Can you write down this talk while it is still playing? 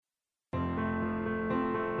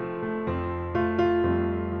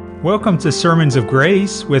Welcome to Sermons of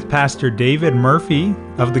Grace with Pastor David Murphy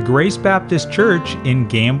of the Grace Baptist Church in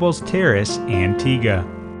Gambles Terrace, Antigua.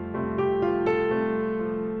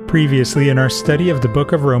 Previously in our study of the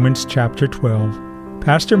book of Romans chapter 12,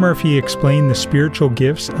 Pastor Murphy explained the spiritual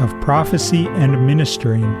gifts of prophecy and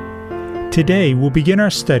ministering. Today we'll begin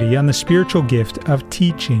our study on the spiritual gift of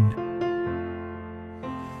teaching.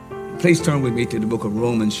 Please turn with me to the book of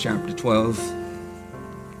Romans chapter 12.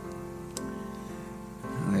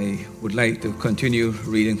 I would like to continue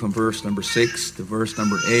reading from verse number 6 to verse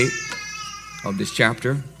number 8 of this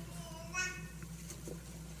chapter.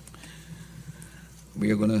 We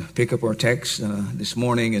are going to pick up our text this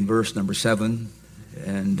morning in verse number 7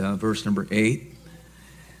 and verse number 8.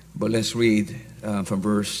 But let's read from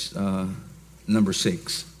verse number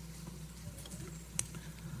 6.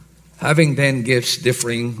 Having then gifts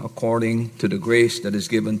differing according to the grace that is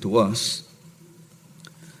given to us,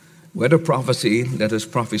 whether prophecy, let us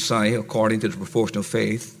prophesy according to the proportion of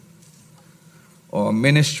faith, or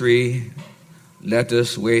ministry, let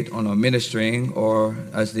us wait on our ministering, or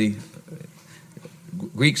as the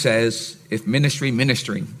Greek says, if ministry,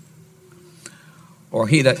 ministering, or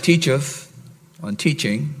he that teacheth on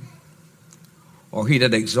teaching, or he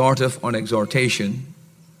that exhorteth on exhortation,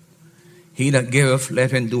 he that giveth,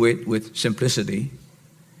 let him do it with simplicity,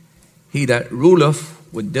 he that ruleth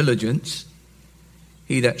with diligence,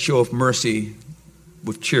 he that showeth mercy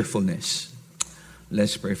with cheerfulness.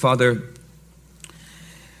 Let's pray. Father,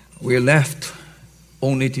 we are left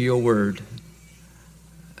only to your word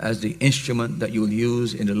as the instrument that you will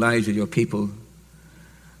use in the lives of your people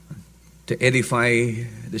to edify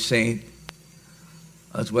the saint,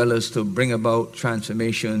 as well as to bring about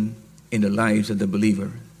transformation in the lives of the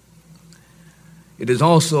believer. It is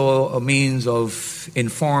also a means of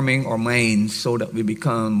informing our minds so that we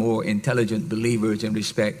become more intelligent believers in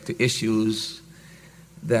respect to issues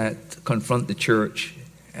that confront the church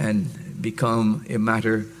and become a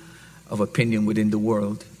matter of opinion within the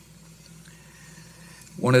world.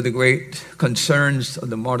 One of the great concerns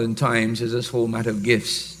of the modern times is this whole matter of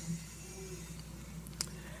gifts.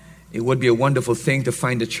 It would be a wonderful thing to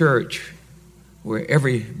find a church where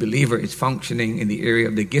every believer is functioning in the area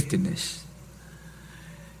of the giftedness.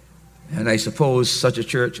 And I suppose such a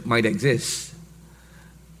church might exist,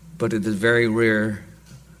 but it is a very rare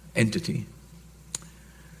entity.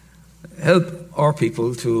 Help our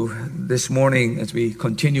people to, this morning, as we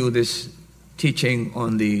continue this teaching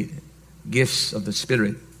on the gifts of the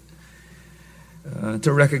Spirit,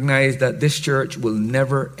 to recognize that this church will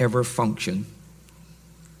never, ever function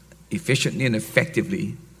efficiently and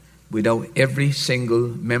effectively without every single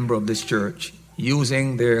member of this church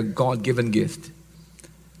using their God-given gift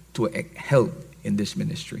to help in this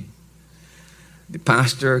ministry. The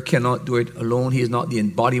pastor cannot do it alone. He is not the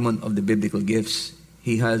embodiment of the biblical gifts.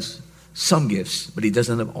 He has some gifts, but he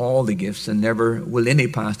doesn't have all the gifts, and never will any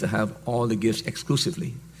pastor have all the gifts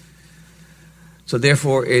exclusively. So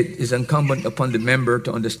therefore, it is incumbent upon the member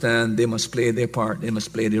to understand they must play their part, they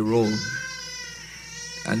must play their role.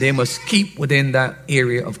 And they must keep within that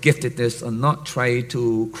area of giftedness and not try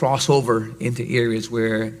to cross over into areas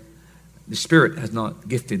where the Spirit has not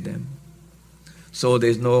gifted them. So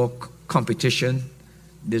there's no competition.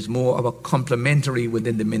 There's more of a complementary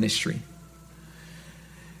within the ministry.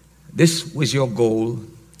 This was your goal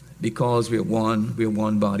because we're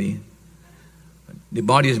one body. The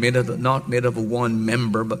body is not made of one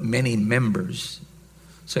member, but many members.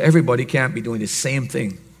 So everybody can't be doing the same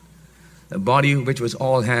thing. A body which was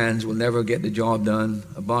all hands will never get the job done.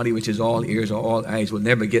 A body which is all ears or all eyes will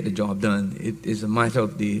never get the job done. It is a matter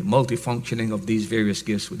of the multifunctioning of these various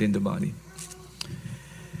gifts within the body.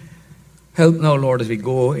 Help now, Lord, as we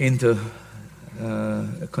go into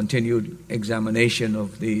a continued examination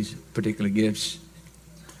of these particular gifts.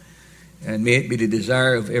 And may it be the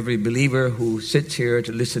desire of every believer who sits here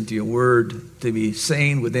to listen to your word to be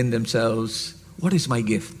saying within themselves, what is my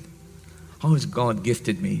gift? How has God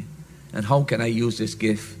gifted me? And how can I use this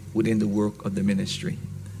gift within the work of the ministry?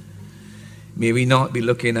 May we not be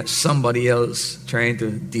looking at somebody else trying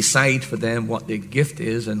to decide for them what their gift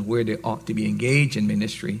is and where they ought to be engaged in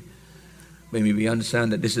ministry. But may we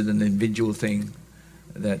understand that this is an individual thing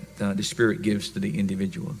that the Spirit gives to the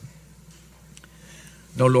individual.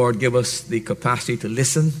 Now, Lord, give us the capacity to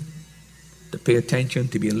listen, to pay attention,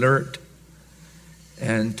 to be alert,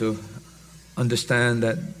 and to understand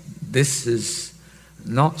that this is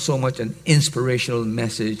not so much an inspirational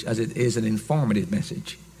message as it is an informative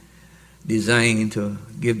message designed to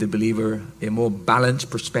give the believer a more balanced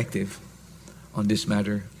perspective on this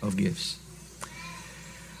matter of gifts.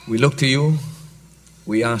 We look to you.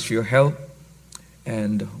 We ask for your help,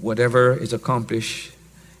 and whatever is accomplished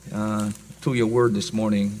to your word this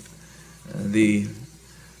morning. The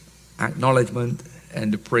acknowledgement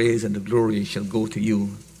and the praise and the glory shall go to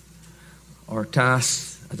you. Our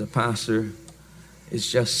task as a pastor is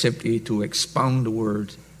just simply to expound the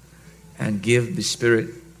word and give the Spirit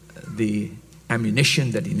the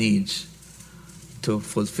ammunition that he needs to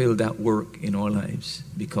fulfill that work in our lives,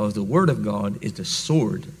 because the word of God is the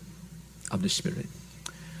sword of the Spirit.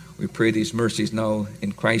 We pray these mercies now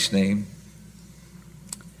in Christ's name.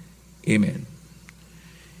 Amen.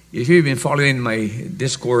 If you've been following my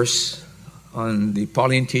discourse on the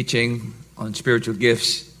Pauline teaching on spiritual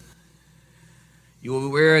gifts, you will be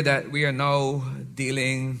aware that we are now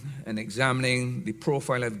dealing and examining the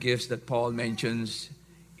profile of gifts that Paul mentions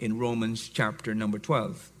in Romans chapter number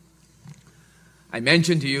 12. I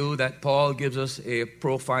mentioned to you that Paul gives us a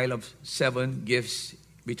profile of 7 gifts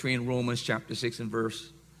between Romans chapter 6 and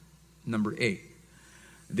verse number 8.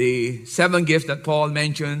 The 7 gifts that Paul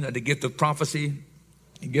mentioned are the gift of prophecy,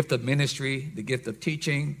 the gift of ministry, the gift of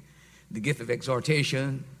teaching, the gift of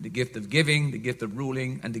exhortation, the gift of giving, the gift of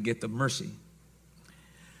ruling, and the gift of mercy.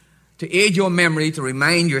 To aid your memory, to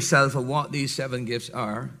remind yourself of what these 7 gifts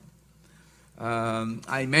are,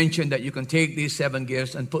 I mentioned that you can take these 7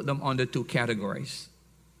 gifts and put them under 2 categories.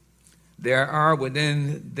 There are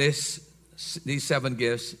within these 7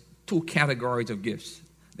 gifts 2 categories of gifts.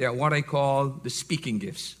 They are what I call the speaking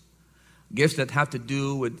gifts. Gifts that have to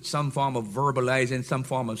do with some form of verbalizing, some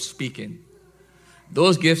form of speaking.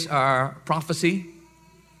 Those gifts are prophecy,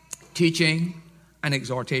 teaching, and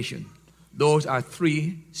exhortation. Those are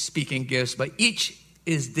 3 speaking gifts, but each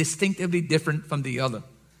is distinctively different from the other.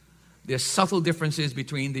 There's subtle differences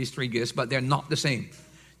between these 3 gifts, but they're not the same.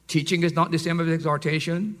 Teaching is not the same as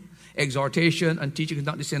exhortation. Exhortation and teaching is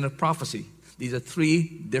not the same as prophecy. These are 3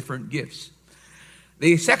 different gifts.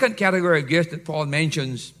 The second category of gifts that Paul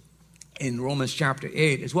mentions in Romans chapter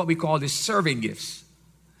 8 is what we call the serving gifts.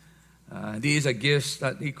 These are gifts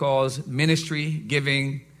that he calls ministry,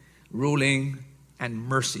 giving, ruling, and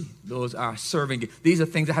mercy. Those are serving gifts. These are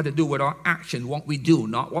things that have to do with our action, what we do,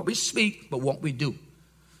 not what we speak, but what we do.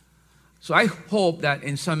 So I hope that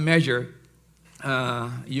in some measure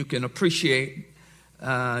you can appreciate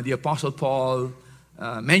the Apostle Paul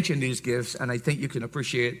mentioned these gifts, and I think you can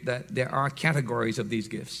appreciate that there are categories of these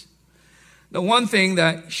gifts. The one thing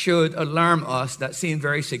that should alarm us, that seemed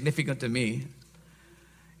very significant to me,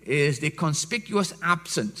 is the conspicuous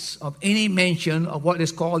absence of any mention of what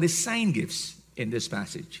is called the sign gifts in this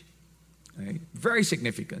passage. Right? Very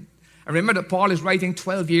significant. And remember that Paul is writing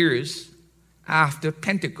 12 years after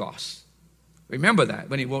Pentecost. Remember that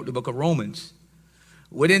when he wrote the book of Romans.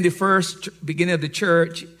 Within the first beginning of the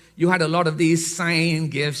church, you had a lot of these sign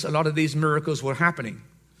gifts, a lot of these miracles were happening.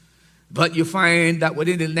 But you find that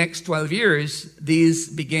within the next 12 years, these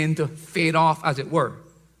begin to fade off, as it were.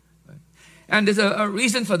 And there's a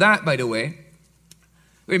reason for that, by the way.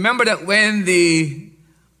 Remember that when the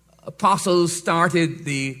apostles started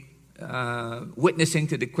the witnessing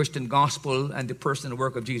to the Christian gospel and the person and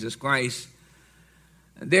work of Jesus Christ,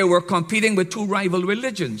 they were competing with 2 rival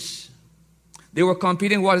religions. They were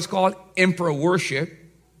competing what is called emperor worship.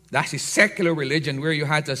 That's a secular religion where you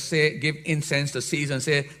had to give incense to Caesar and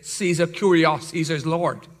say, Caesar Kurios, Caesar's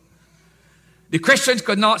Lord. The Christians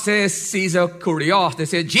could not say Caesar Kurios. They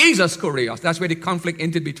said Jesus Kurios. That's where the conflict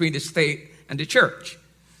entered between the state and the church.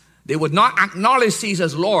 They would not acknowledge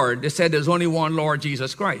Caesar's Lord. They said there's only one Lord,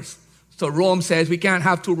 Jesus Christ. So Rome says we can't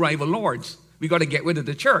have 2 rival lords. We got to get rid of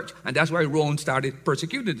the church. And that's why Rome started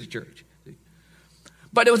persecuting the church.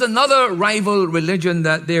 But there was another rival religion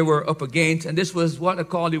that they were up against, and this was what I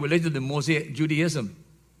call the religion of the Mosaic Judaism,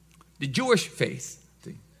 the Jewish faith.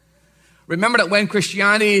 Remember that when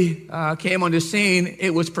Christianity came on the scene, it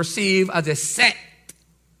was perceived as a sect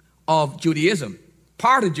of Judaism,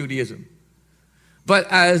 part of Judaism. But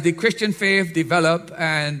as the Christian faith developed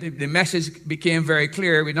and the message became very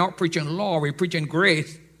clear, we're not preaching law, we're preaching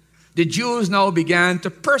grace, the Jews now began to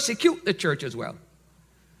persecute the church as well.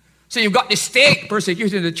 So you've got the state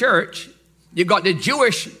persecuting the church, you've got the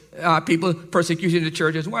Jewish people persecuting the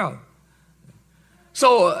church as well.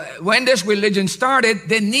 So when this religion started,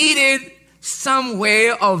 they needed some way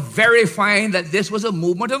of verifying that this was a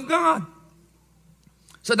movement of God.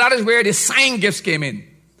 So that is where the sign gifts came in.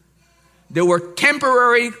 They were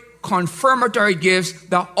temporary confirmatory gifts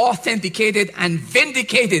that authenticated and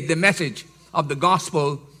vindicated the message of the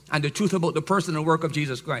gospel and the truth about the person and work of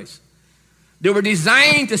Jesus Christ. They were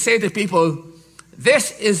designed to say to people,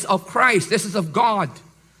 this is of Christ, this is of God.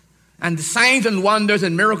 And the signs and wonders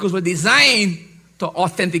and miracles were designed to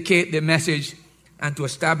authenticate the message and to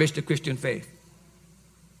establish the Christian faith.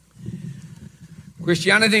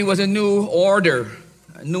 Christianity was a new order.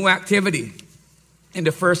 new activity in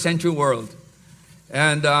the first century world.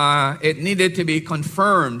 And it needed to be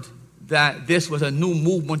confirmed that this was a new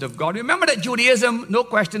movement of God. Remember that Judaism, no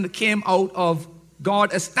question, came out of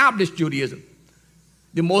God established Judaism.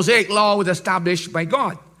 The Mosaic law was established by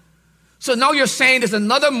God. So now you're saying there's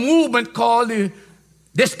another movement called the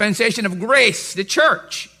dispensation of grace, the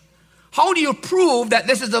church. How do you prove that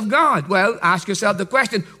this is of God? Well, ask yourself the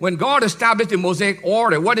question. When God established the Mosaic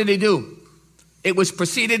order, what did he do? It was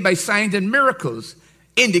preceded by signs and miracles,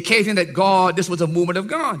 indicating that this was a movement of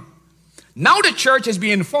God. Now the church is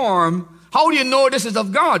being formed. How do you know this is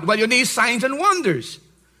of God? Well, you need signs and wonders.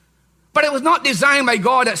 But it was not designed by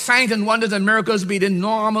God that signs and wonders and miracles be the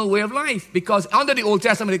normal way of life. Because under the Old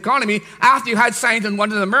Testament economy, after you had signs and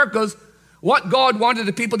wonders and miracles, what God wanted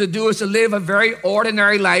the people to do is to live a very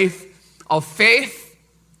ordinary life of faith,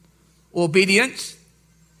 obedience,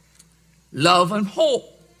 love, and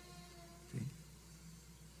hope.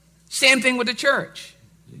 Same thing with the church.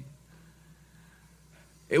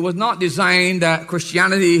 It was not designed that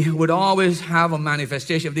Christianity would always have a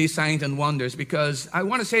manifestation of these signs and wonders, because I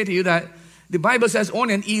want to say to you that the Bible says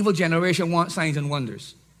only an evil generation wants signs and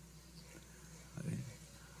wonders.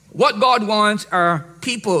 What God wants are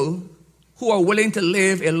people who are willing to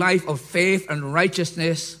live a life of faith and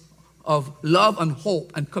righteousness, of love and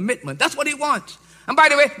hope and commitment. That's what he wants. And by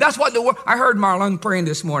the way, that's what I heard Marlon praying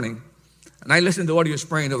this morning. And I listened to what he was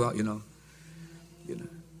praying about, you know.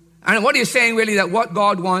 And what he's saying really, that what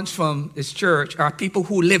God wants from his church are people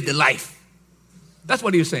who live the life. That's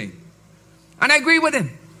what he was saying. And I agree with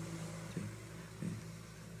him.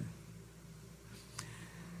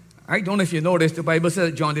 I don't know if you noticed, the Bible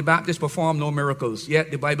says that John the Baptist performed no miracles.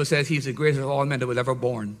 Yet the Bible says he's the greatest of all men that were ever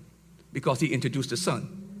born, because he introduced the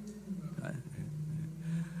Son.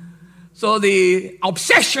 So the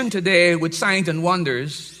obsession today with signs and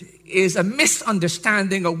wonders is a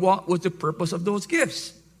misunderstanding of what was the purpose of those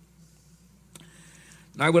gifts.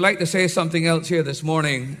 Now, I would like to say something else here this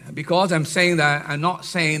morning. Because I'm saying that, I'm not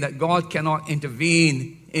saying that God cannot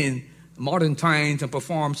intervene in modern times and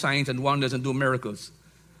perform signs and wonders and do miracles.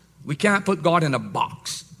 We can't put God in a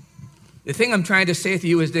box. The thing I'm trying to say to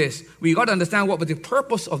you is this. We got to understand what was the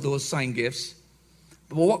purpose of those sign gifts.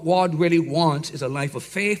 But what God really wants is a life of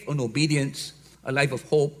faith and obedience, a life of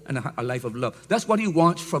hope, and a life of love. That's what he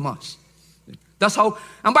wants from us. That's how,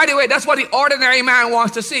 and by the way, that's what the ordinary man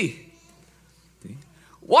wants to see.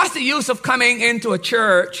 What's the use of coming into a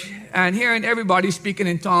church and hearing everybody speaking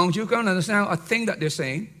in tongues? You can't understand a thing that they're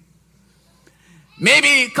saying. Maybe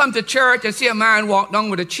you come to church and see a man walk down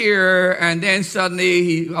with a chair, and then suddenly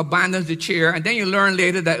he abandons the chair, and then you learn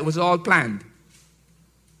later that it was all planned.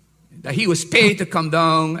 That he was paid to come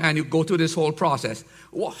down, and you go through this whole process.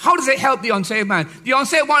 How does it help the unsaved man? The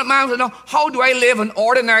unsaved man wants to know, how do I live an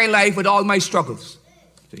ordinary life with all my struggles?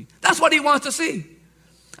 See? That's what he wants to see.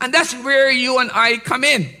 And that's where you and I come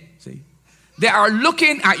in. See? They are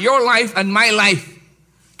looking at your life and my life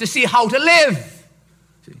to see how to live.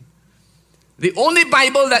 See? The only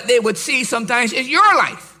Bible that they would see sometimes is your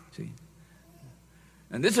life. See?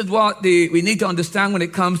 And this is what we need to understand when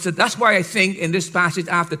it comes to, that's why I think in this passage,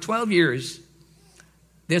 after 12 years,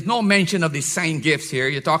 there's no mention of the sign gifts here.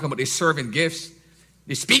 You're talking about the servant gifts,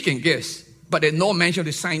 the speaking gifts, but there's no mention of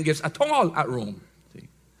the sign gifts at all at Rome. See?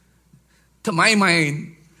 To my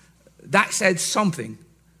mind, that said something.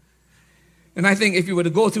 And I think if you were to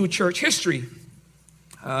go through church history,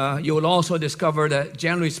 you will also discover that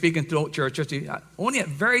generally speaking throughout church history, only at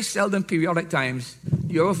very seldom periodic times,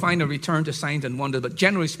 you ever find a return to signs and wonders. But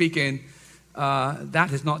generally speaking, that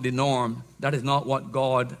is not the norm. That is not what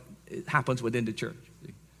God happens within the church.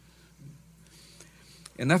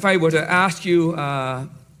 And if I were to ask you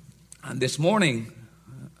this morning,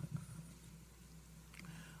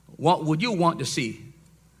 what would you want to see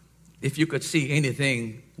if you could see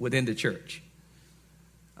anything within the church?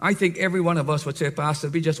 I think every one of us would say, Pastor,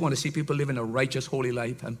 we just want to see people living a righteous, holy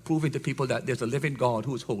life and proving to people that there's a living God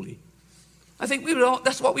who is holy. I think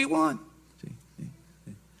that's what we want.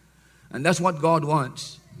 And that's what God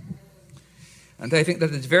wants. And I think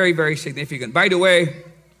that it's very, very significant. By the way,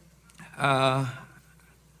 I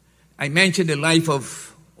mentioned the life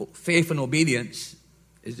of faith and obedience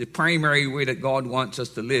is the primary way that God wants us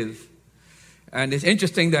to live. And it's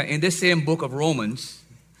interesting that in this same book of Romans,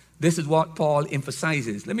 this is what Paul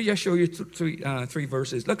emphasizes. Let me just show you three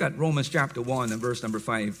verses. Look at Romans chapter 1 and verse number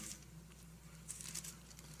 5.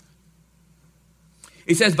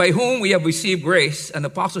 It says, by whom we have received grace and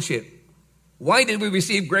apostleship. Why did we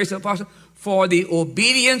receive grace and apostleship? For the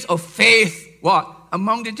obedience of faith, what?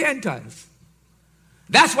 Among the Gentiles.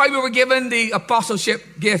 That's why we were given the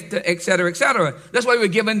apostleship gift, etc., etc. That's why we were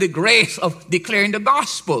given the grace of declaring the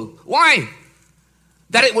gospel. Why?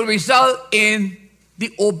 That it will result in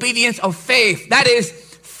the obedience of faith. That is,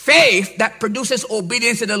 faith that produces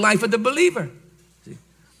obedience in the life of the believer. See?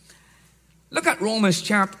 Look at Romans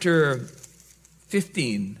chapter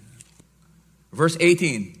 15, verse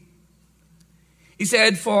 18. He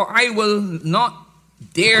said, "For I will not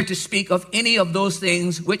dare to speak of any of those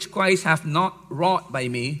things which Christ hath not wrought by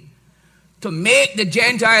me, to make the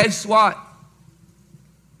Gentiles" what?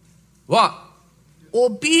 What?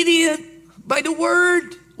 Obedient by the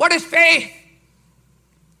word. What is faith?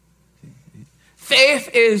 Faith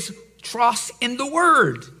is trust in the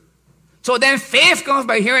word. So then faith comes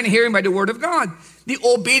by hearing, and hearing by the word of God. The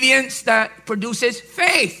obedience that produces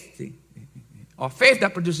faith. See? Or faith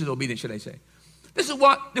that produces obedience, should I say. This is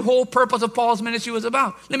what the whole purpose of Paul's ministry was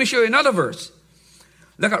about. Let me show you another verse.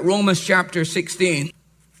 Look at Romans chapter 16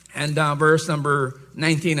 and verse number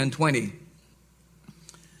 19 and 20.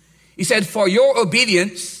 He said, "For your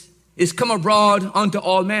obedience is come abroad unto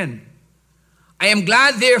all men. I am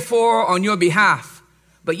glad therefore on your behalf,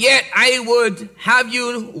 but yet I would have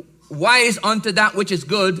you wise unto that which is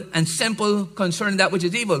good, and simple concerning that which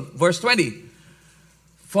is evil." Verse 20.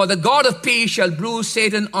 "For the God of peace shall bruise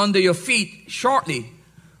Satan under your feet shortly.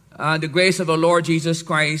 The grace of the Lord Jesus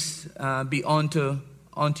Christ be unto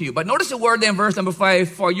you." But notice the word there in verse number 5,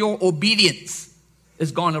 "For your obedience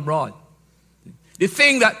is gone abroad." The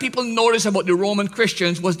thing that people noticed about the Roman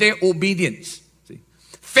Christians was their obedience.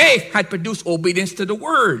 Faith had produced obedience to the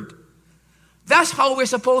word. That's how we're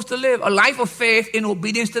supposed to live, a life of faith in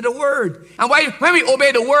obedience to the word. And when we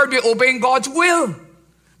obey the word, we're obeying God's will.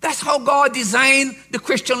 That's how God designed the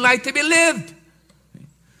Christian life to be lived.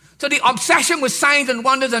 So the obsession with signs and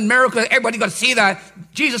wonders and miracles, everybody got to see that.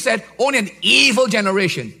 Jesus said only an evil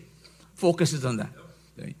generation focuses on that.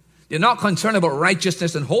 They're not concerned about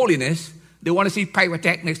righteousness and holiness. They want to see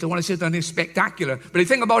pyrotechnics. They want to see something spectacular. But the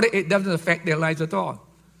thing about it, it doesn't affect their lives at all.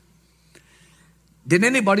 Did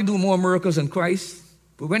anybody do more miracles than Christ?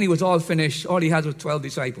 But when he was all finished, all he had was 12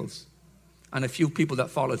 disciples and a few people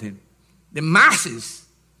that followed him. The masses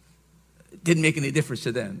didn't make any difference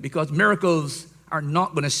to them, because miracles are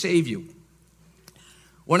not going to save you.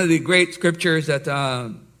 One of the great scriptures that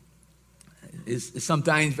is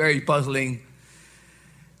sometimes very puzzling,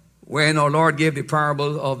 when our Lord gave the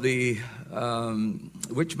parable of the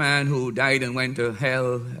rich man who died and went to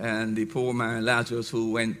hell, and the poor man Lazarus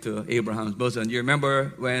who went to Abraham's bosom. You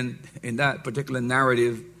remember when in that particular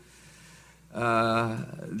narrative,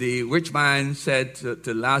 the rich man said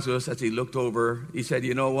to Lazarus as he looked over, he said,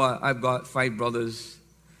 "You know what, I've got 5 brothers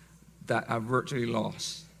that are virtually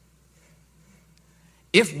lost.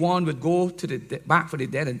 If one would go to back for the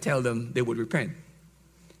dead and tell them, they would repent."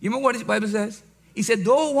 You remember what the Bible says? He said,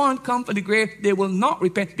 "Though one come from the grave, they will not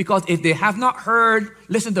repent, because if they have not heard,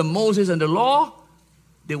 listen to Moses and the law,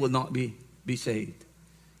 they will not be saved."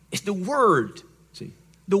 It's the word. See,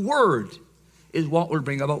 the word is what will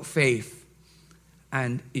bring about faith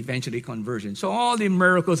and eventually conversion. So all the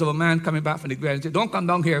miracles of a man coming back from the grave, don't come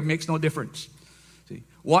down here, it makes no difference. See,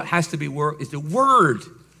 what has to be worked is the word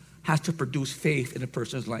has to produce faith in a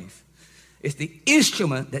person's life. It's the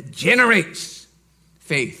instrument that generates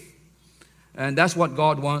faith. And that's what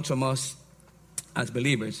God wants from us as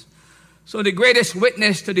believers. So the greatest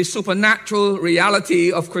witness to the supernatural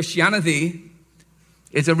reality of Christianity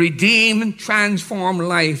is a redeemed, transformed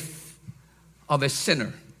life of a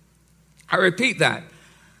sinner. I repeat that.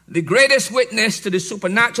 The greatest witness to the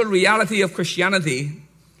supernatural reality of Christianity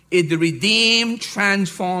is the redeemed,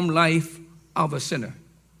 transformed life of a sinner.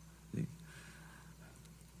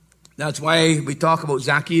 That's why we talk about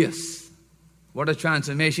Zacchaeus. What a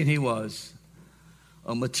transformation he was.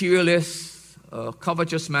 A materialist, a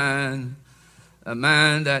covetous man, a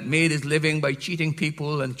man that made his living by cheating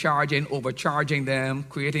people and overcharging them,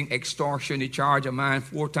 creating extortion. He charged a man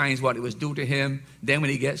 4 times what it was due to him. Then when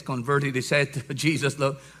he gets converted, he said to Jesus,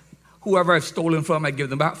 "Look, whoever I've stolen from, I give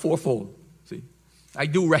them back 4-fold. See, I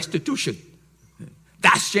do restitution."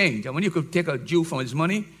 That's change. And when you could take a Jew from his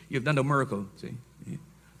money, you've done a miracle. See,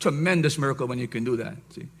 tremendous miracle when you can do that.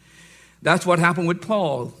 See, that's what happened with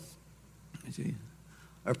Paul. See,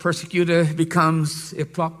 a persecutor becomes a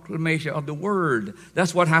proclamation of the word.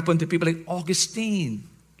 That's what happened to people like Augustine,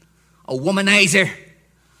 a womanizer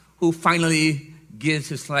who finally gives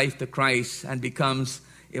his life to Christ and becomes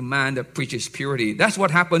a man that preaches purity. That's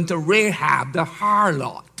what happened to Rahab, the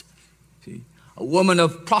harlot. See, a woman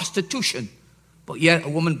of prostitution, but yet a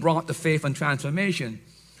woman brought to faith and transformation.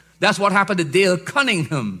 That's what happened to Dale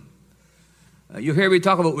Cunningham, You hear me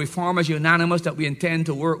talk about Reformers Unanimous that we intend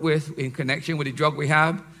to work with in connection with the drug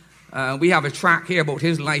rehab. We have a track here about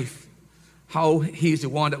his life, how he's the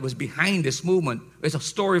one that was behind this movement. It's a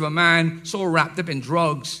story of a man so wrapped up in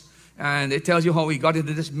drugs, and it tells you how he got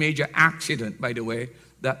into this major accident, by the way,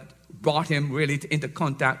 that brought him really into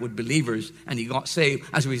contact with believers, and he got saved.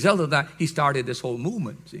 As a result of that, he started this whole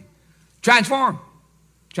movement. See, transform.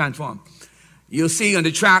 You'll see on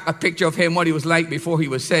the track a picture of him, what he was like before he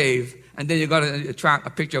was saved, and then you got a track, a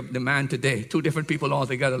picture of the man today. Two different people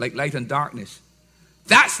altogether, like light and darkness.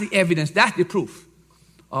 That's the evidence. That's the proof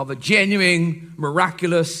of a genuine,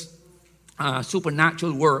 miraculous,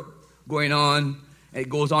 supernatural work going on. It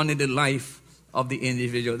goes on in the life of the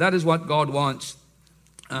individual. That is what God wants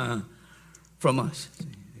from us.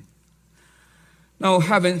 Now,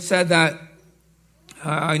 having said that,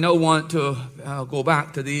 I now want to go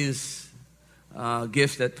back to these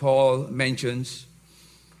gifts that Paul mentions,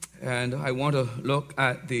 and I want to look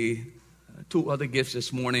at the two other gifts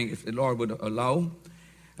this morning, if the Lord would allow.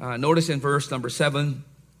 Notice in verse number 7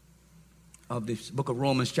 of the book of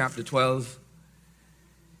Romans chapter 12,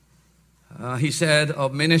 he said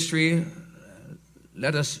of ministry,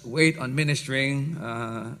 let us wait on ministering,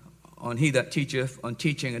 on he that teacheth, on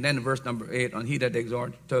teaching, and then in verse number 8, on he that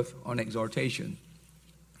exhorteth, on exhortation.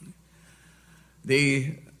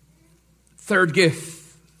 The third gift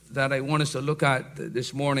that I want us to look at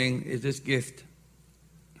this morning is this gift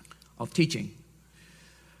of teaching.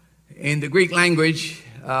 In the Greek language,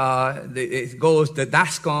 it goes the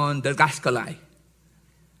daskon, the daskalai.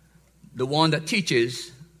 The one that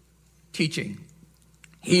teaches, teaching.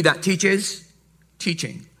 He that teaches,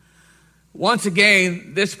 teaching. Once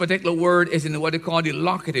again, this particular word is in what they call the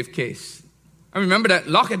locative case. And remember that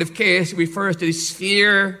locative case refers to the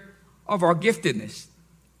sphere of our giftedness.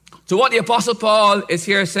 So what the Apostle Paul is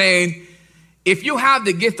here saying, if you have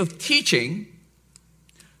the gift of teaching,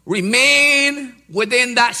 remain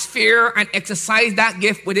within that sphere and exercise that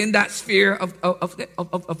gift within that sphere of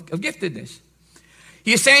giftedness.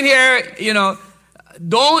 He's saying here,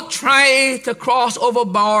 don't try to cross over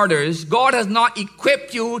borders. God has not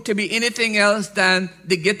equipped you to be anything else than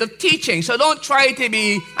the gift of teaching. So don't try to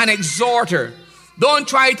be an exhorter. Don't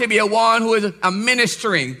try to be a one who is a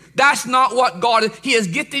ministering. That's not what God is. He has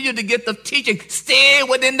gifted you the gift of teaching. Stay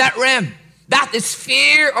within that realm. That is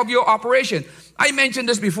sphere of your operation. I mentioned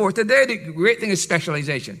this before. Today, the great thing is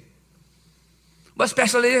specialization. But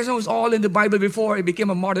specialization was all in the Bible before it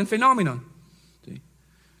became a modern phenomenon. See?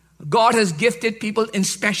 God has gifted people in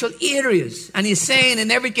special areas. And he's saying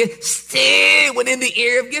in every case, stay within the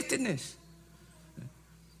area of giftedness.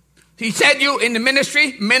 He said you in the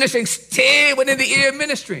ministering, stay within the area of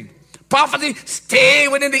ministering. Prophecy, stay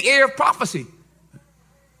within the area of prophecy.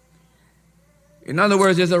 In other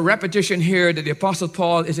words, there's a repetition here that the Apostle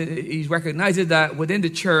Paul, he recognizes that within the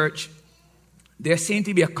church, there seems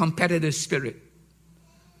to be a competitive spirit.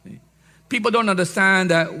 People don't understand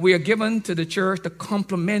that we are given to the church to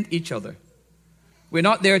complement each other. We're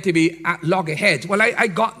not there to be at loggerheads. Well, I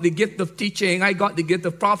got the gift of teaching, I got the gift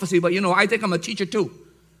of prophecy, but I think I'm a teacher too.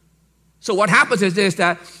 So what happens is this,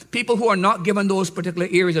 that people who are not given those particular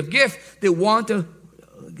areas of gift, they want to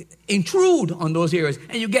intrude on those areas,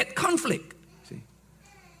 and you get conflict. See?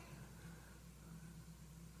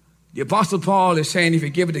 The Apostle Paul is saying if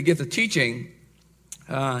you give it the gift of teaching,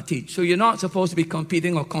 teach. So you're not supposed to be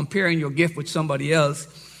competing or comparing your gift with somebody else.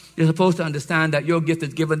 You're supposed to understand that your gift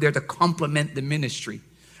is given there to complement the ministry.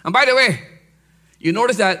 And by the way, you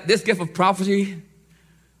notice that this gift of prophecy,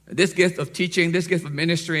 this gift of teaching, this gift of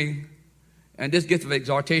ministering, and this gift of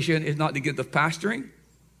exhortation is not the gift of pastoring.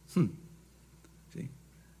 See?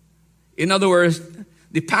 In other words,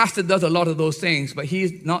 the pastor does a lot of those things, but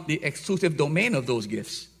he's not the exclusive domain of those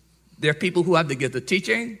gifts. There are people who have the gift of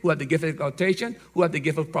teaching, who have the gift of exhortation, who have the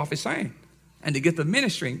gift of prophesying, and the gift of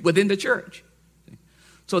ministering within the church.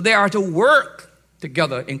 So they are to work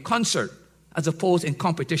together in concert, as opposed in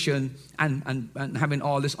competition and having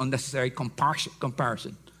all this unnecessary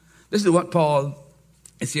comparison. This is what Paul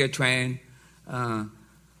is here trying to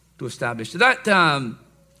establish. So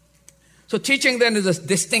teaching then is a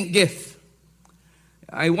distinct gift.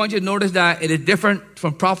 I want you to notice that it is different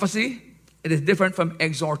from prophecy. It is different from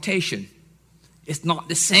exhortation. It's not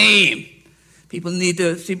the same. People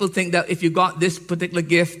think that if you got this particular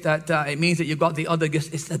gift, that it means that you got the other gifts.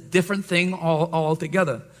 It's a different thing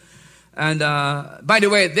altogether. And by the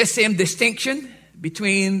way, this same distinction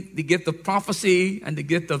between the gift of prophecy and the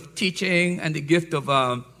gift of teaching and the gift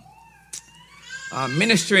of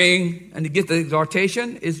ministering and the gift of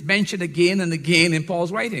exhortation is mentioned again and again in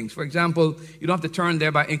Paul's writings. For example, you don't have to turn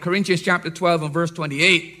there, but in Corinthians chapter 12 and verse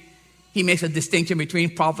 28, he makes a distinction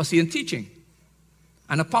between prophecy and teaching.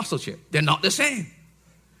 and apostleship. They're not the same.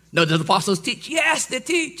 Now, do the apostles teach? Yes, they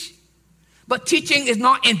teach. But teaching is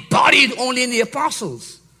not embodied only in the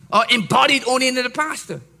apostles or embodied only in the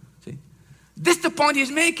pastor. See? This is the point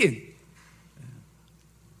he's making.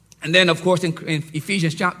 And then, of course, in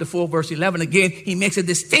Ephesians chapter 4, verse 11, again, he makes a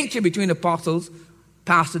distinction between apostles,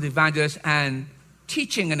 pastors, evangelists, and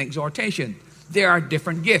teaching and exhortation. There are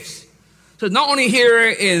different gifts. So not only here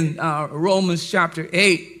in Romans chapter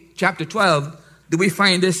 8, chapter 12, do we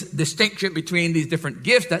find this distinction between these different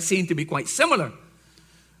gifts that seem to be quite similar,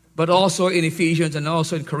 but also in Ephesians and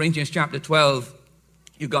also in Corinthians chapter 12,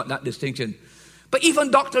 you got that distinction. But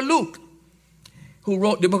even Dr. Luke, who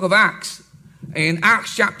wrote the book of Acts, in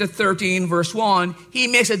Acts chapter 13, verse 1, he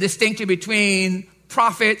makes a distinction between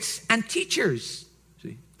prophets and teachers.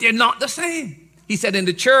 See? They're not the same. He said in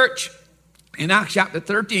the church, in Acts chapter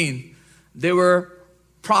 13, there were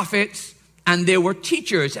prophets and there were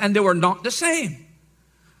teachers, and they were not the same.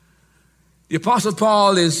 The Apostle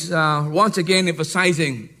Paul is once again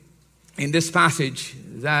emphasizing in this passage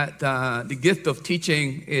that the gift of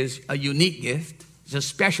teaching is a unique gift, it's a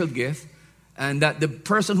special gift, and that the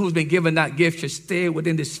person who's been given that gift should stay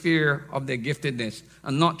within the sphere of their giftedness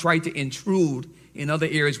and not try to intrude in other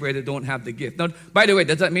areas where they don't have the gift. Now, by the way,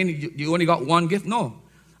 does that mean you only got one gift? No.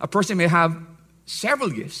 A person may have several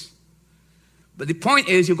gifts. But the point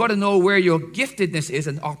is, you've got to know where your giftedness is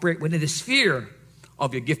and operate within the sphere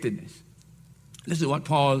of your giftedness. This is what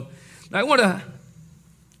Paul... Now, I want to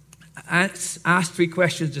ask three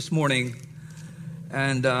questions this morning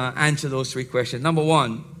and answer those three questions. Number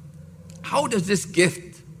one, how does this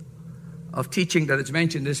gift of teaching that is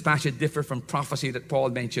mentioned in this passage differ from prophecy that Paul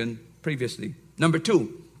mentioned previously? Number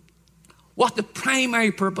two, what's the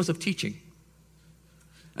primary purpose of teaching?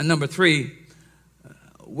 And number three,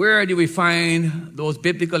 where do we find those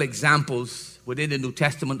biblical examples within the New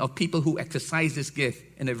Testament of people who exercise this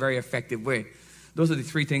gift in a very effective way? Those are the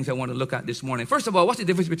three things I want to look at this morning. First of all, what's the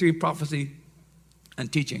difference between prophecy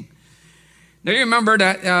and teaching? Now, you remember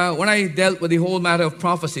that when I dealt with the whole matter of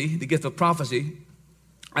prophecy, the gift of prophecy,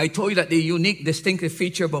 I told you that the unique, distinctive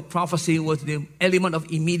feature about prophecy was the element of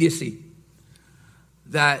immediacy.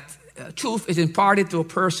 That truth is imparted to a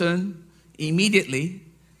person immediately,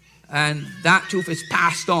 and that truth is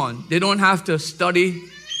passed on. They don't have to study.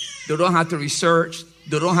 They don't have to research.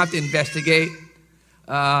 They don't have to investigate.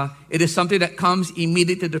 It is something that comes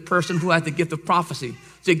immediately to the person who has the gift of prophecy.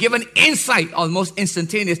 So give an insight almost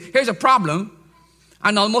instantaneous. Here's a problem.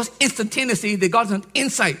 And almost instantaneously, they got an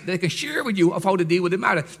insight that they can share with you of how to deal with the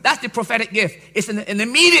matter. That's the prophetic gift. It's an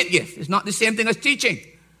immediate gift. It's not the same thing as teaching.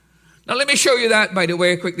 Now let me show you that, by the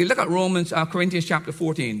way, quickly. Look at Corinthians chapter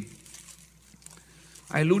 14.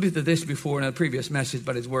 I alluded to this before in a previous message,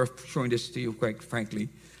 but it's worth showing this to you quite frankly.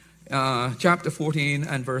 Chapter 14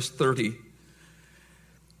 and verse 30.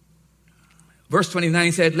 Verse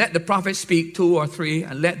 29 said, let the prophet speak 2 or 3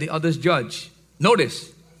 and let the others judge.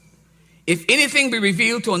 Notice, if anything be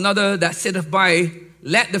revealed to another that sitteth by,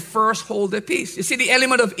 let the first hold their peace. You see the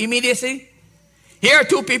element of immediacy? Here are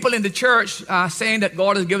two people in the church saying that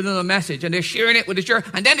God has given them a message, and they're sharing it with the church.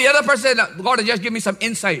 And then the other person said, God has just given me some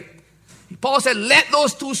insight. Paul said, let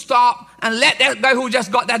those two stop and let that guy who just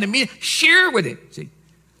got that immediate share with it. See,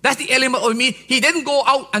 that's the element of me. He didn't go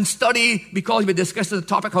out and study because we discussed the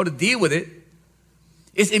topic, how to deal with it.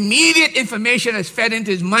 It's immediate information that's fed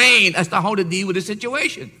into his mind as to how to deal with the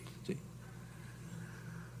situation. See?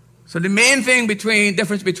 So the main thing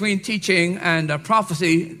difference between teaching and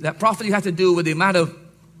prophecy, that prophecy has to do with the matter of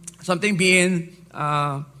something being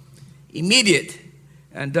immediate.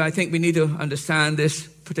 And I think we need to understand this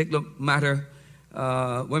particular matter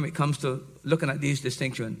when it comes to looking at these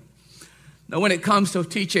distinctions. Now, when it comes to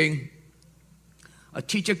teaching, a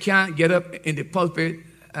teacher can't get up in the pulpit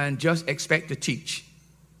and just expect to teach.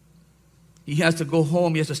 He has to go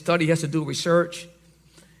home, he has to study, he has to do research,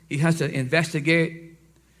 he has to investigate,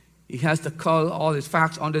 he has to cull all his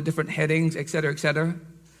facts under different headings, etc.,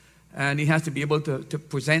 and he has to be able to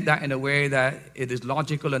present that in a way that it is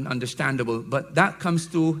logical and understandable. But that comes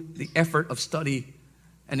through the effort of study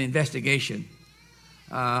and investigation.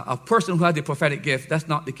 A person who has the prophetic gift, that's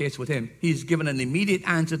not the case with him. He's given an immediate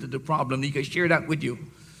answer to the problem. He can share that with you.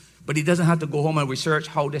 But he doesn't have to go home and research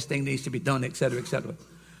how this thing needs to be done, etc., etc.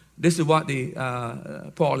 This is what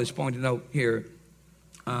Paul is pointing out here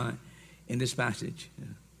in this passage.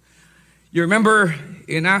 You remember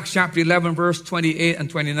in Acts chapter 11, verse 28 and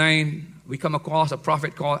 29, we come across a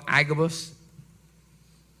prophet called Agabus.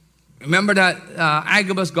 Remember that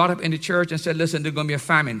Agabus got up in the church and said, listen, there's going to be a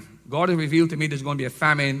famine. God has revealed to me there's going to be a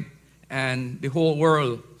famine, and the whole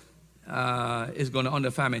world is going to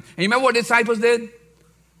under famine. And you remember what the disciples did?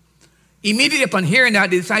 Immediately upon hearing that,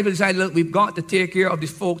 the disciples decided, look, we've got to take care of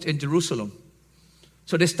these folks in Jerusalem.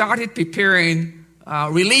 So they started preparing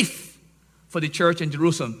relief for the church in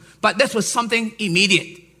Jerusalem. But this was something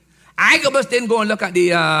immediate. Agabus didn't go and look at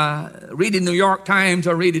read the New York Times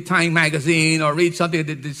or read the Time magazine or read something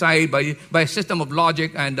to decide by a system of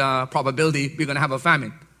logic and probability we're going to have a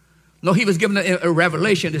famine. No, he was given a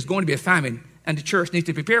revelation there's going to be a famine, and the church needs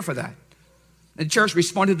to prepare for that. And the church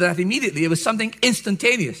responded to that immediately. It was something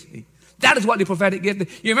instantaneous. That is what the prophetic gift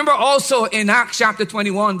is. You remember also in Acts chapter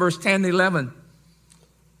 21, verse 10 and 11,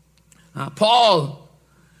 Paul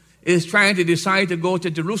is trying to decide to go to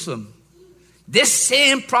Jerusalem. This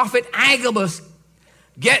same prophet Agabus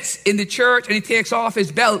gets in the church and he takes off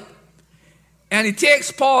his belt and he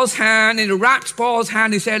takes Paul's hand and he wraps Paul's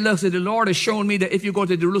hand. He said, look, the Lord has shown me that if you go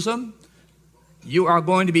to Jerusalem, you are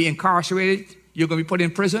going to be incarcerated. You're going to be put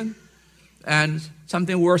in prison, and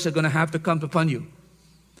something worse is going to have to come upon you.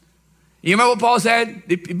 You remember what Paul said?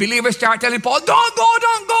 The believers start telling Paul, don't go,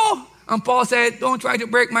 don't go. And Paul said, don't try to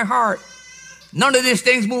break my heart. None of these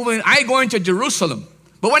things moving. I'm going to Jerusalem.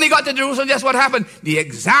 But when he got to Jerusalem, guess what happened? The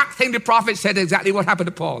exact thing the prophet said, exactly what happened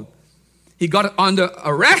to Paul. He got under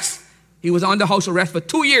arrest. He was under house arrest for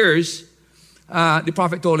 2 years. The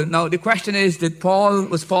prophet told him. Now, the question is,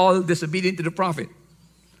 was Paul disobedient to the prophet?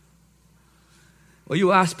 Well,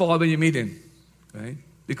 you ask Paul when you meet him, right?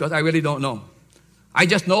 Because I really don't know. I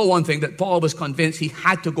just know one thing, that Paul was convinced he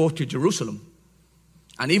had to go to Jerusalem.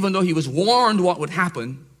 And even though he was warned what would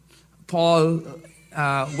happen, Paul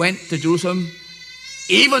went to Jerusalem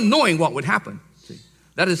even knowing what would happen. See,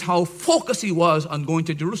 that is how focused he was on going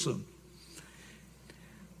to Jerusalem.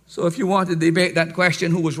 So if you want to debate that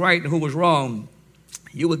question, who was right and who was wrong,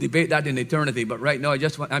 you will debate that in eternity. But right now,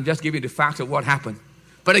 I'm just giving you the facts of what happened.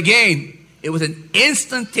 But again, it was an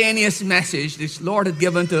instantaneous message this Lord had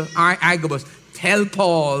given to Agabus. Tell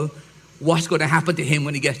Paul what's going to happen to him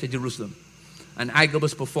when he gets to Jerusalem. And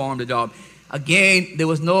Agabus performed the job. Again, there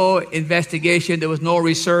was no investigation. There was no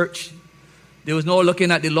research. There was no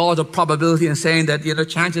looking at the laws of probability and saying that,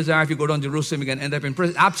 chances are if you go down to Jerusalem, you're going to end up in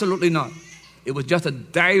prison. Absolutely not. It was just a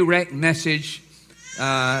direct message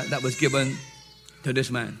that was given to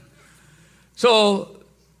this man. So,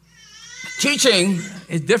 teaching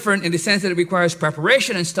is different in the sense that it requires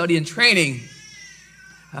preparation and study and training.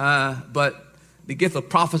 But the gift of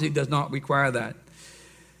prophecy does not require that.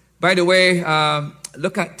 By the way,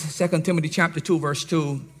 look at 2 Timothy chapter 2, verse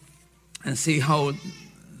 2, and see how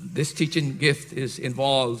this teaching gift is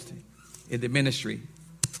involved in the ministry.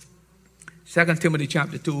 2 Timothy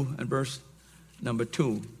chapter 2 and verse number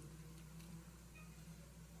 2.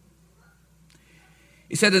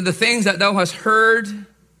 He said, and the things that thou hast heard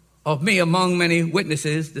of me among many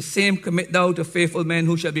witnesses, the same commit thou to faithful men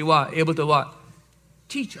who shall be what? Able to what?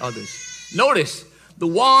 Teach others. Notice, the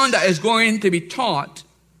one that is going to be taught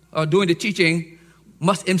or doing the teaching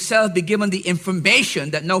must himself be given the information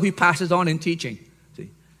that now he passes on in teaching. See?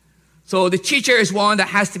 So the teacher is one that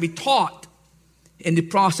has to be taught in the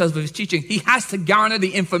process of his teaching. He has to garner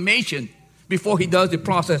the information before he does the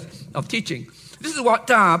process of teaching. This is what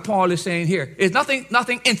Paul is saying here. It's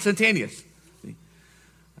nothing instantaneous.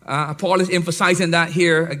 Paul is emphasizing that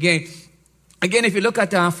here again. Again, if you look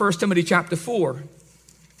at 1 Timothy chapter 4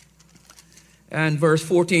 and verse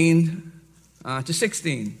 14 to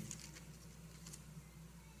 16.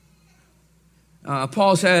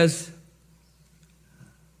 Paul says,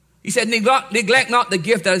 he said, neglect not the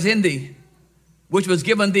gift that is in thee, which was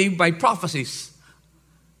given thee by prophecies.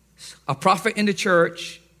 A prophet in the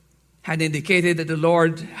church had indicated that the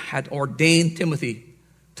Lord had ordained Timothy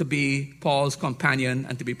to be Paul's companion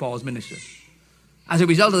and to be Paul's minister. As a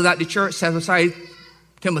result of that, the church set aside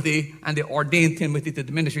Timothy and they ordained Timothy to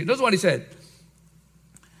the ministry. This is what he said.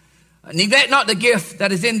 Neglect not the gift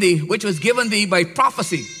that is in thee, which was given thee by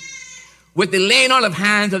prophecy, with the laying on of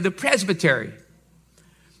hands of the presbytery.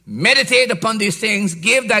 Meditate upon these things,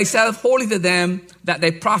 give thyself wholly to them, that thy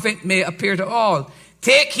profit may appear to all.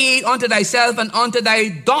 Take heed unto thyself and unto thy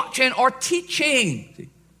doctrine or teaching.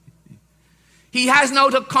 He has now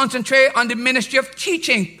to concentrate on the ministry of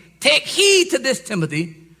teaching. Take heed to this,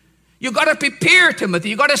 Timothy. You got to prepare, Timothy.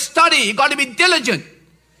 You got to study. You got to be diligent.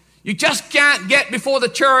 You just can't get before the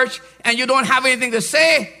church and you don't have anything to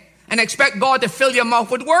say and expect God to fill your mouth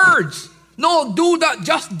with words. No, do that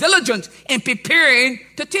just diligence in preparing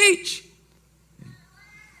to teach.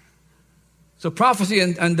 So prophecy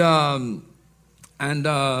and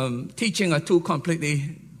teaching are two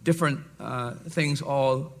completely different things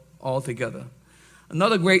altogether.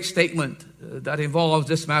 Another great statement that involves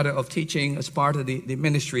this matter of teaching as part of the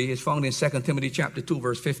ministry is found in 2 Timothy chapter 2,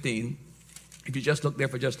 verse 15. If you just look there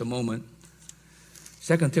for just a moment.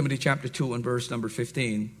 2 Timothy chapter 2 and verse number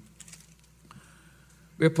 15,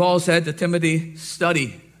 where Paul said to Timothy,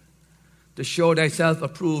 study to show thyself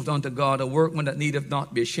approved unto God, a workman that needeth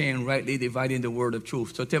not be ashamed, rightly dividing the word of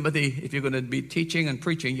truth. So Timothy, if you're going to be teaching and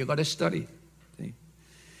preaching, you've got to study. See?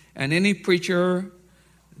 And any preacher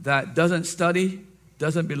that doesn't study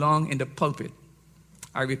doesn't belong in the pulpit.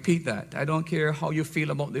 I repeat that. I don't care how you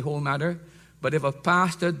feel about the whole matter, but if a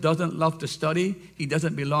pastor doesn't love to study, he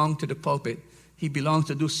doesn't belong to the pulpit. He belongs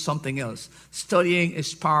to do something else. Studying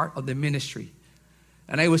is part of the ministry.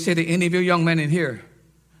 And I would say to any of you young men in here,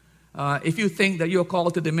 if you think that you're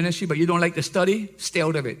called to the ministry but you don't like to study, stay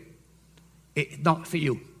out of it. It's not for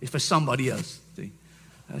you. It's for somebody else. See?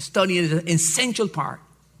 Studying is an essential part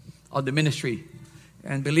of the ministry.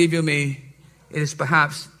 And believe you me, it is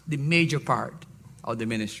perhaps the major part of the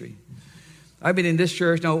ministry. I've been in this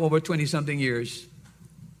church now over 20-something years.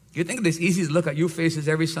 You think it's easy to look at your faces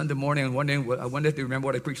every Sunday morning and wondering, I wonder if they remember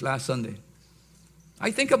what I preached last Sunday.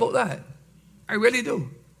 I think about that. I really do.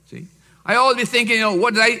 See? I always be thinking,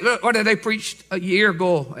 what did I preach a year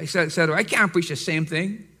ago? I said, I can't preach the same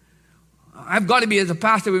thing. I've got to be, as a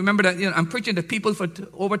pastor, remember that I'm preaching to people for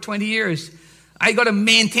over 20 years. I got to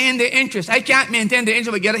maintain their interest. I can't maintain their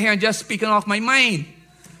interest by getting here and just speaking off my mind.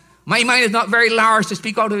 My mind is not very large to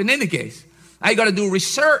speak out of in any case. I got to do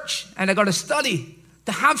research and I got to study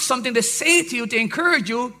to have something to say to you, to encourage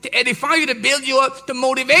you, to edify you, to build you up, to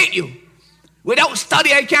motivate you. Without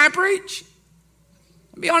study, I can't preach.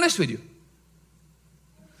 I'll be honest with you.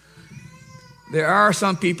 There are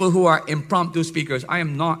some people who are impromptu speakers. I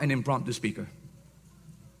am not an impromptu speaker.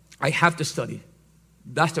 I have to study.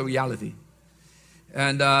 That's the reality.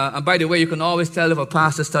 And by the way, you can always tell if a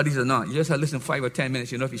pastor studies or not. You just have to listen 5 or 10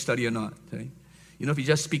 minutes. You know if you study or not. Right? You know if you're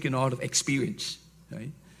just speaking out of experience.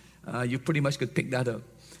 Right? You pretty much could pick that up.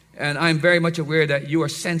 And I'm very much aware that you are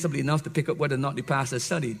sensible enough to pick up whether or not the pastor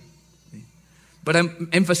studied. But I'm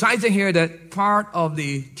emphasizing here that part of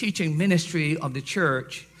the teaching ministry of the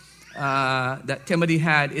church that Timothy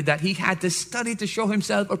had is that he had to study to show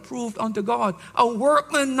himself approved unto God, a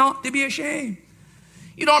workman not to be ashamed.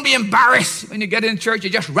 You don't be embarrassed when you get in church.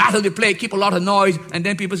 You just rattle the plate, keep a lot of noise, and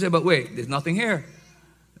then people say, but wait, there's nothing here.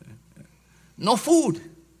 No food.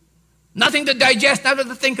 Nothing to digest, nothing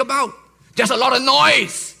to think about. Just a lot of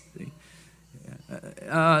noise.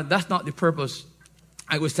 That's not the purpose.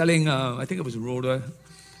 I was telling, I think it was Rhoda,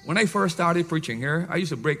 when I first started preaching here, I used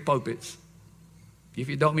to break pulpits. If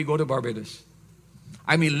you doubt me, go to Barbados.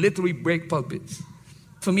 I mean, literally break pulpits.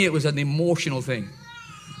 For me, it was an emotional thing.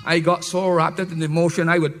 I got so wrapped up in emotion,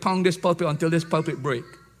 I would pound this pulpit until this pulpit break.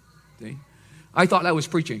 See? I thought that was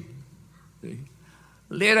preaching. See?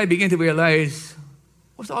 Later, I began to realize,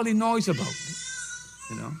 what's all the noise about?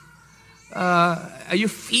 Are you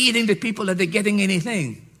feeding the people that they're getting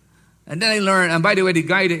anything? And then I learned, and by the way, the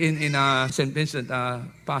guy in St. Vincent,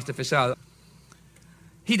 Pastor Fisal,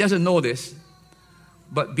 he doesn't know this,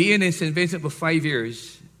 but being in St. Vincent for 5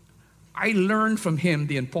 years, I learned from him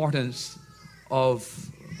the importance of,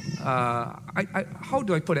 how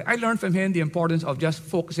do I put it? I learned from him the importance of just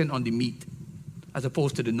focusing on the meat as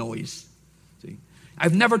opposed to the noise. See?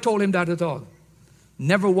 I've never told him that at all.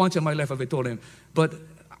 Never once in my life have I told him. But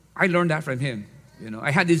I learned that from him.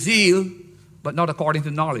 I had the zeal, but not according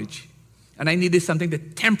to knowledge. And I needed something to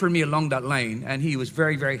temper me along that line. And he was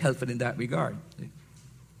very, very helpful in that regard.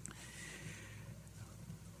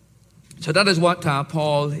 So that is what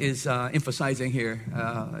Paul is emphasizing here.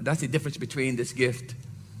 That's the difference between this gift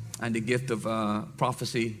and the gift of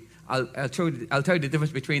prophecy. I'll tell you the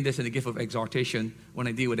difference between this and the gift of exhortation when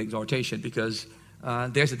I deal with exhortation, because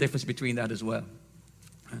there's a difference between that as well.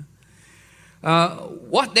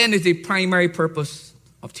 What then is the primary purpose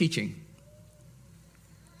of teaching?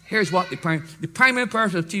 Here's what the primary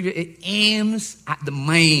purpose of teaching, it aims at the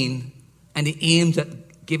mind and it aims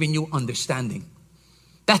at giving you understanding.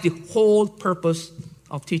 That's the whole purpose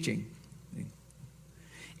of teaching.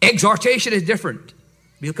 Exhortation is different.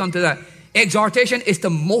 We'll come to that. Exhortation is to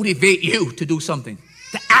motivate you to do something,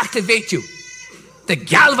 to activate you, to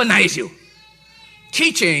galvanize you.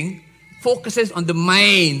 Teaching focuses on the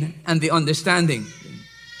mind and the understanding.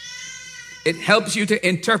 It helps you to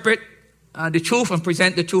interpret the truth and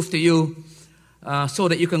present the truth to you so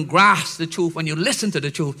that you can grasp the truth when you listen to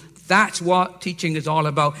the truth. That's what teaching is all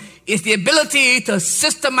about. It's the ability to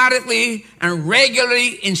systematically and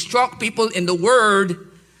regularly instruct people in the Word.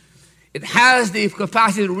 It has the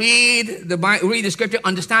capacity to read the Scripture,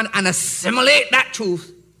 understand and assimilate that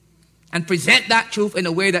truth and present that truth in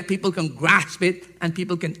a way that people can grasp it and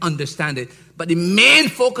people can understand it. But the main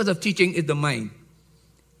focus of teaching is the mind.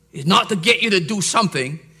 It's not to get you to do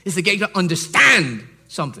something. It's to get you to understand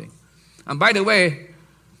something. And by the way,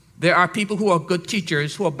 there are people who are good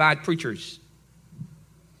teachers who are bad preachers.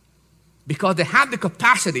 Because they have the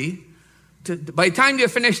capacity to, by the time they're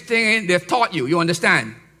finished thing, they've taught you, you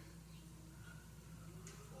understand.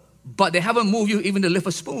 But they haven't moved you even to lift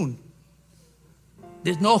a spoon.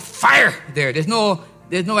 There's no fire there. There's no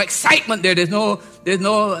excitement there. There's no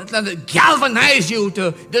galvanize you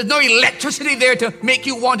to. There's no electricity there to make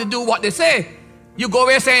you want to do what they say. You go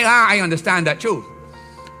away saying, I understand that truth.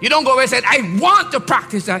 You don't go away saying, I want to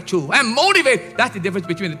practice that truth. I'm motivated. That's the difference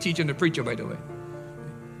between the teacher and the preacher, by the way.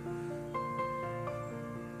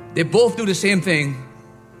 They both do the same thing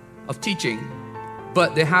of teaching,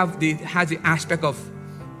 but they have the aspect of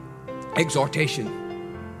exhortation,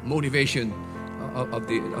 motivation of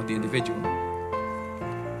the individual.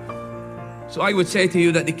 So I would say to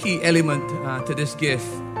you that the key element to this gift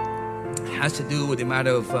has to do with the matter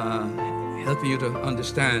of helping you to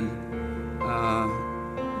understand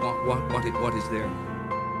what is there.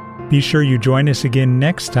 Be sure you join us again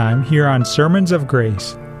next time here on Sermons of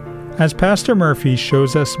Grace, as Pastor Murphy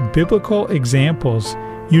shows us biblical examples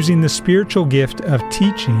using the spiritual gift of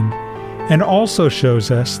teaching, and also shows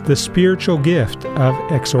us the spiritual gift of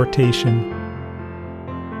exhortation.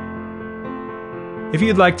 If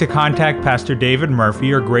you'd like to contact Pastor David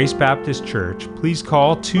Murphy or Grace Baptist Church, please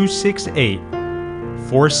call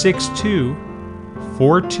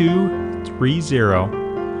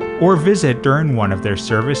 268-462-4230 or visit during one of their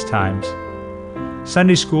service times.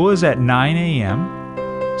 Sunday school is at 9 a.m.,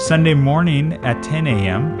 Sunday morning at 10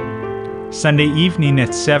 a.m., Sunday evening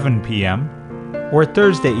at 7 p.m., or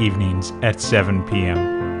Thursday evenings at 7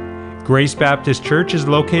 p.m. Grace Baptist Church is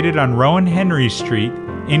located on Rowan Henry Street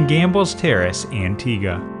in Gambles Terrace,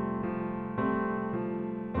 Antigua.